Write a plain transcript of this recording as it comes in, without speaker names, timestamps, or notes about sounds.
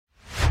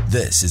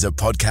This is a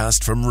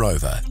podcast from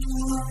Rover.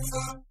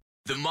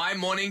 The My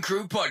Morning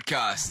Crew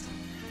podcast.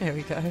 There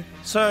we go.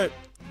 So,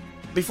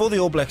 before the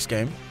All Blacks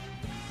game,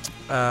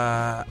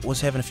 was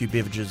having a few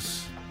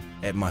beverages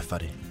at my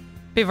whare.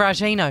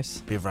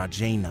 Beveraginos.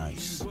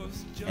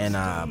 And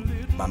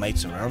my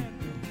mates around.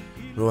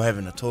 We were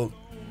having a talk.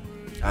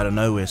 Out of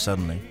nowhere,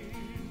 suddenly,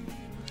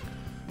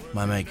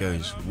 my mate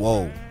goes,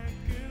 "Whoa,"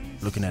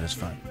 looking at his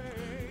phone.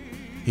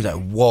 He's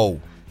like, "Whoa."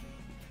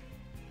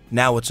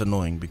 Now it's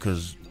annoying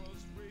because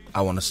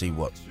I want to see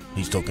what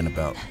he's talking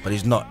about. But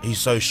he's not. He's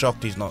so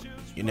shocked he's not,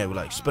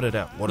 like, spit it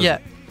out. What is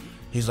it?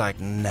 He's like,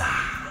 nah.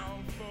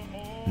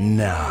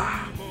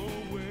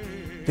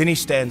 Then he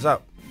stands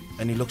up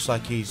and he looks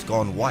like he's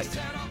gone white.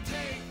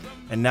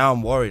 And now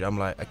I'm worried. I'm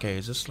like, okay,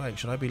 is this like,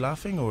 should I be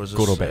laughing or is this,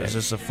 Good or bad? Is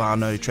this a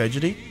whānau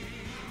tragedy?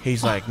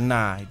 He's like,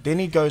 nah. Then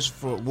he goes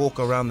for a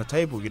walk around the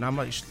table. I'm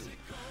like,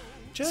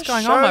 just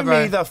going show on, my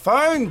bro? me the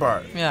phone,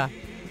 bro. Yeah.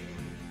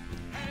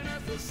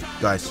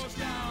 Guys,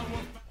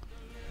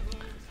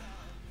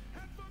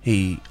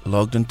 he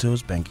logged into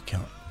his bank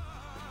account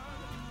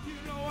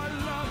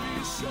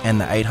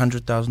and the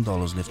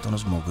 $800,000 left on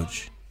his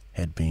mortgage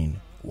had been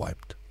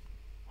wiped.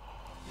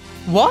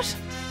 What?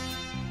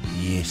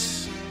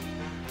 Yes.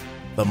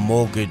 The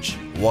mortgage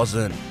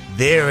wasn't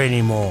there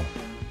anymore.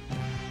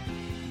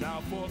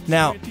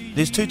 Now,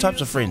 there's two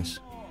types of friends.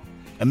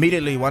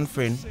 Immediately, one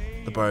friend,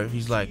 the bro,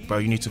 he's like, "Bro,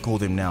 you need to call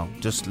them now.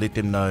 Just let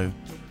them know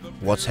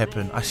what's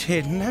happened." I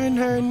said,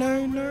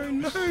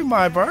 no,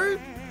 my bro.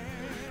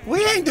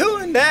 We ain't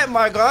doing that,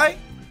 my guy.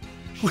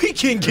 We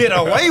can get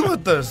away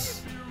with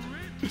this.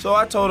 So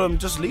I told him,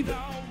 just leave it.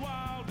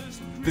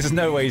 There's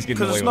no way he's getting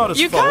Because away it's with not it.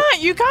 his fault.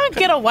 You can't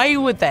get away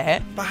with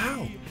that. But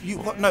how?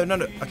 What? No.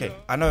 Okay,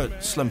 I know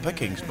it's slim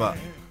pickings, but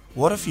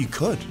what if you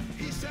could?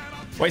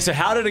 Wait, so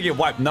how did it get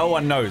wiped? No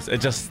one knows.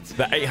 It just,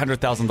 the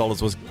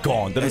 $800,000 was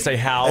gone. Didn't say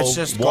how, It's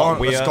just what, gone.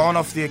 where. It's gone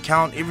off the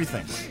account,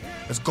 everything.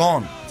 It's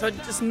gone. So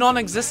it's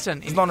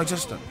non-existent. It's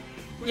non-existent.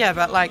 Yeah,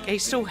 but like he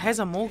still has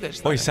a mortgage.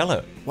 Oh, you sell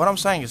it? What I'm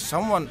saying is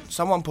someone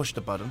pushed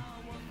the button.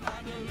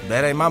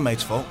 That ain't my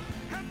mate's fault.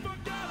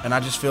 And I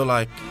just feel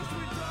like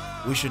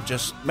we should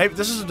just... Maybe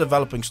this is a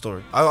developing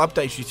story. I'll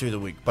update you through the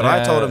week. But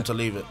I told him to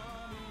leave it.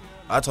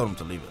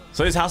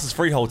 So his house is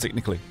freehold,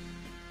 technically.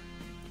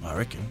 I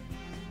reckon.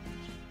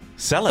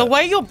 Sell it. The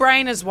way your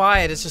brain is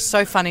wired is just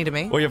so funny to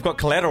me. Well, you've got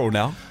collateral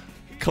now.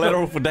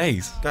 Collateral for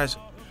days. Guys,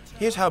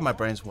 here's how my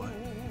brain's wired.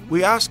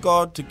 We ask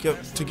God to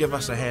give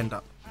us a hand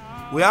up.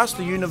 We ask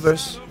the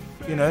universe,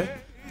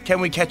 can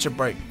we catch a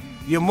break?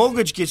 Your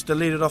mortgage gets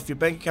deleted off your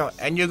bank account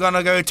and you're going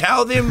to go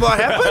tell them what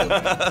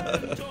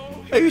happened?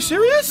 Are you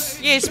serious?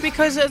 Yes,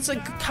 because it's a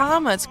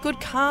karma. It's good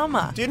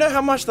karma. Do you know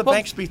how much the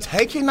banks be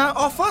taking that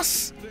off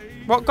us?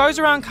 What goes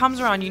around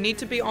comes around. You need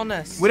to be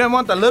honest. We don't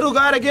want the little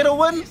guy to get a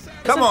win?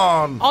 Come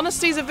on.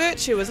 Honesty's a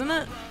virtue, isn't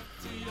it?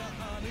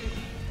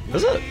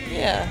 Is it?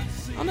 Yeah.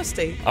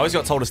 Honesty. I always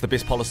got told it's the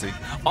best policy.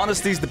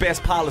 Honesty's the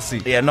best policy.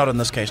 Yeah, not in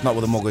this case. Not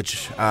with a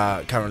mortgage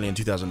currently in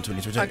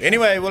 2023. Okay.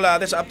 Anyway, well,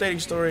 this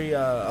updating story,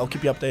 I'll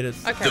keep you updated.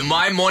 Okay. The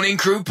My Morning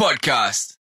Crew podcast.